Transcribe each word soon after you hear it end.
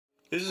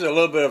This is a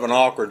little bit of an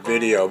awkward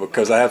video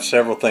because I have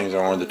several things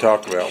I wanted to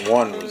talk about.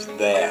 One was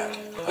that.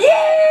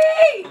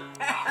 Yay!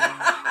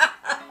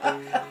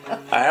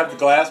 I have the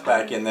glass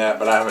back in that,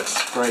 but I haven't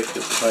scraped the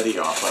putty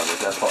off of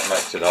it. That's what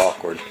makes it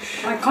awkward.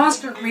 My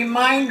constant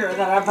reminder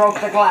that I broke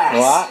the glass.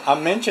 Well, I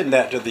mentioned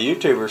that to the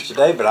YouTubers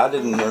today, but I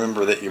didn't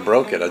remember that you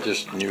broke it. I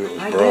just knew it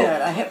was broke. I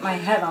did. I hit my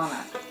head on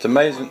it. It's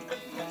amazing.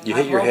 You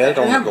hit your head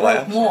on the glass?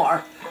 I broke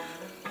more.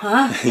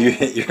 Huh? You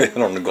hit your head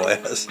on the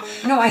glass?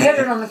 No, I hit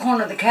it on the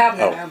corner of the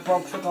cabinet and I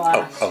broke the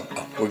glass. Oh,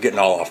 we're getting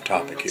all off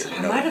topic here.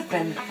 I might have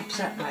been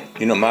upset.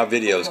 You know, my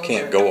videos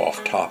can't go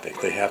off topic.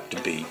 They have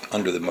to be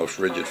under the most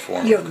rigid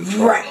form. You're of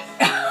control. right.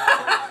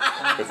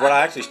 Because what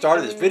I actually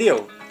started this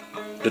video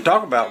to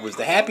talk about was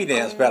the happy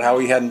dance, about how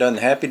we hadn't done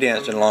the happy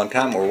dance in a long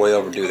time. We're way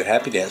overdue the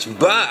happy dance.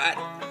 But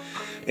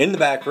in the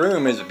back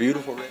room is a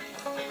beautiful red.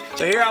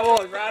 So here I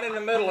was, right in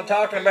the middle of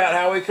talking about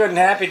how we couldn't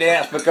happy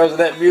dance because of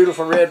that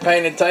beautiful red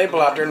painted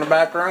table out there in the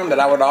back room that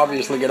I would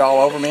obviously get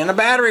all over me, and the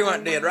battery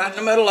went dead right in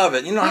the middle of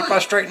it. You know how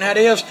frustrating that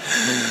is?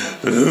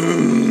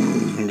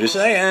 I'm just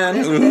saying.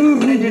 I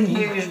didn't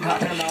hear you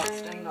talking about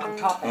staying on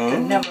topic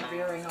and never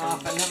veering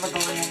off and never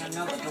going in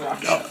another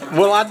direction.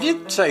 Well, I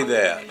did say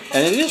that,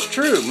 and it is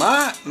true.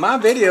 My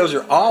videos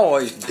are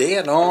always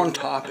dead on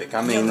topic.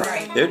 I mean,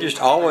 they're just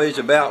always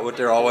about what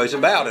they're always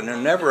about, and they're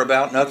never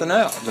about nothing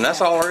else. And that's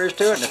all there is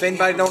to it. And if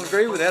anybody don't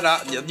agree with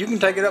that, you can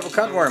take it up with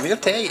Cutworm. He'll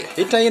tell you.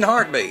 He'll tell you in a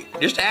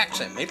heartbeat. Just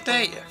ask him. He'll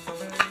tell you.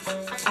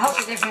 I hope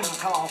you give him a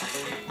call.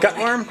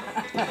 Cutworm?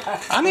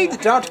 I need to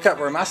talk to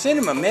Cutworm. I sent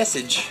him a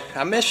message.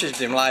 I messaged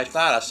him last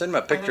night. I sent him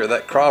a picture of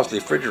that Crosley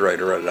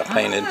refrigerator that I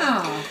painted.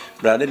 Oh.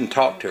 But I didn't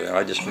talk to him.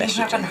 I just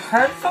messaged him. You haven't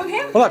heard from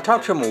him? Well, I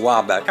talked to him a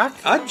while back.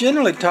 I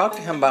generally talk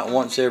to him about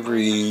once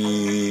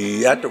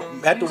every... At the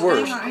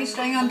worst. Are you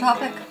staying on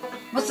topic?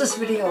 What's this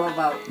video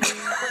about?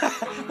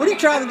 What are you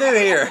trying to do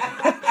here?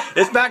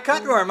 It's about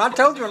Cutworm. I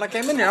told you when I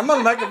came in here, I'm going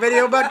to make a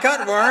video about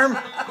Cutworm.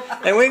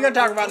 And we ain't going to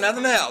talk about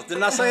nothing else.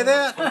 Didn't I say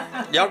that?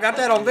 Y'all got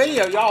that on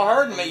video. Y'all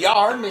heard me.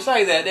 Y'all heard me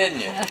say that,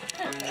 didn't you?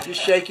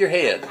 Just shake your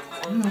head.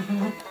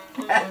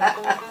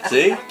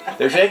 See?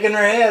 They're shaking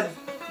their head.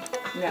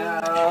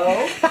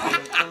 No.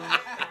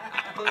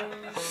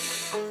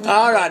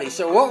 Alrighty,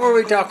 so what were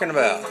we talking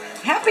about?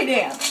 Happy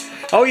dance.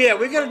 Oh yeah,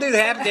 we're going to do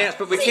the happy dance,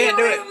 but we can't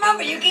do it.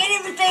 Remember, you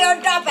can't even stay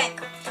on topic.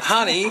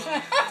 Honey,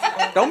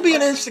 don't be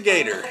an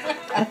instigator.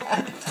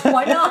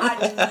 Why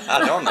not?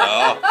 I don't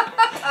know.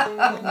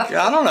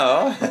 I don't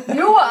know.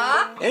 You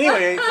are.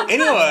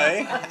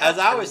 Anyway, as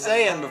I was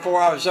saying before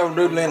I was so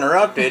rudely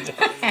interrupted,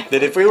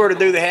 that if we were to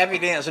do the happy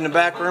dance in the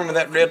back room with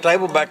that red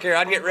table back here,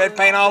 I'd get red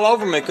paint all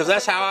over me because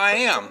that's how I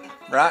am,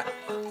 right?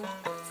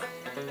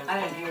 I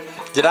didn't hear you.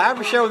 Did I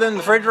ever show them the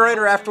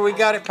refrigerator after we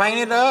got it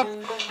painted up?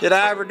 Did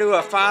I ever do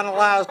a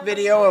finalized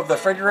video of the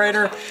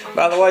refrigerator?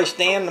 By the way,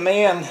 Stan the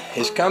man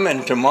is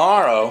coming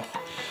tomorrow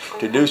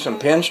to do some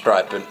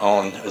pinstriping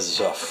on the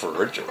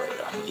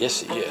refrigerator.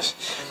 Yes, he is.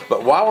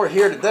 But while we're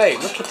here today,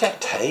 look at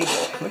that table.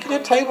 Look at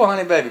that table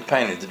Honey Baby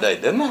painted today.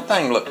 Doesn't that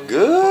thing look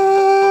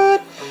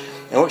good?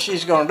 And what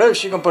she's going to do,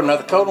 she's going to put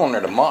another coat on there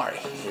tomorrow.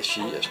 Yes,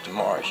 she is.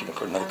 Tomorrow she's going to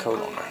put another coat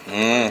on there.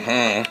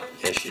 Mm-hmm.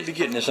 Yes, she'll be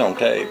getting this on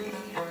tape.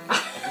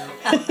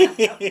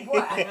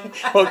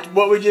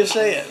 what we just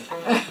said.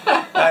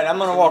 Alright, I'm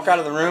going to walk out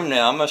of the room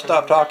now. I'm going to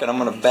stop talking. I'm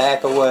going to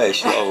back away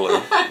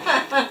slowly.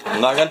 I'm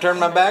not going to turn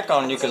my back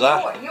on you because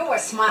you were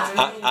smart.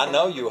 I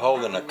know you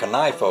holding a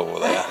knife over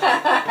there.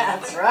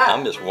 That's right.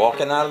 I'm just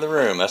walking out of the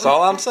room. That's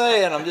all I'm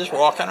saying. I'm just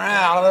walking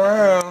out of the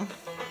room.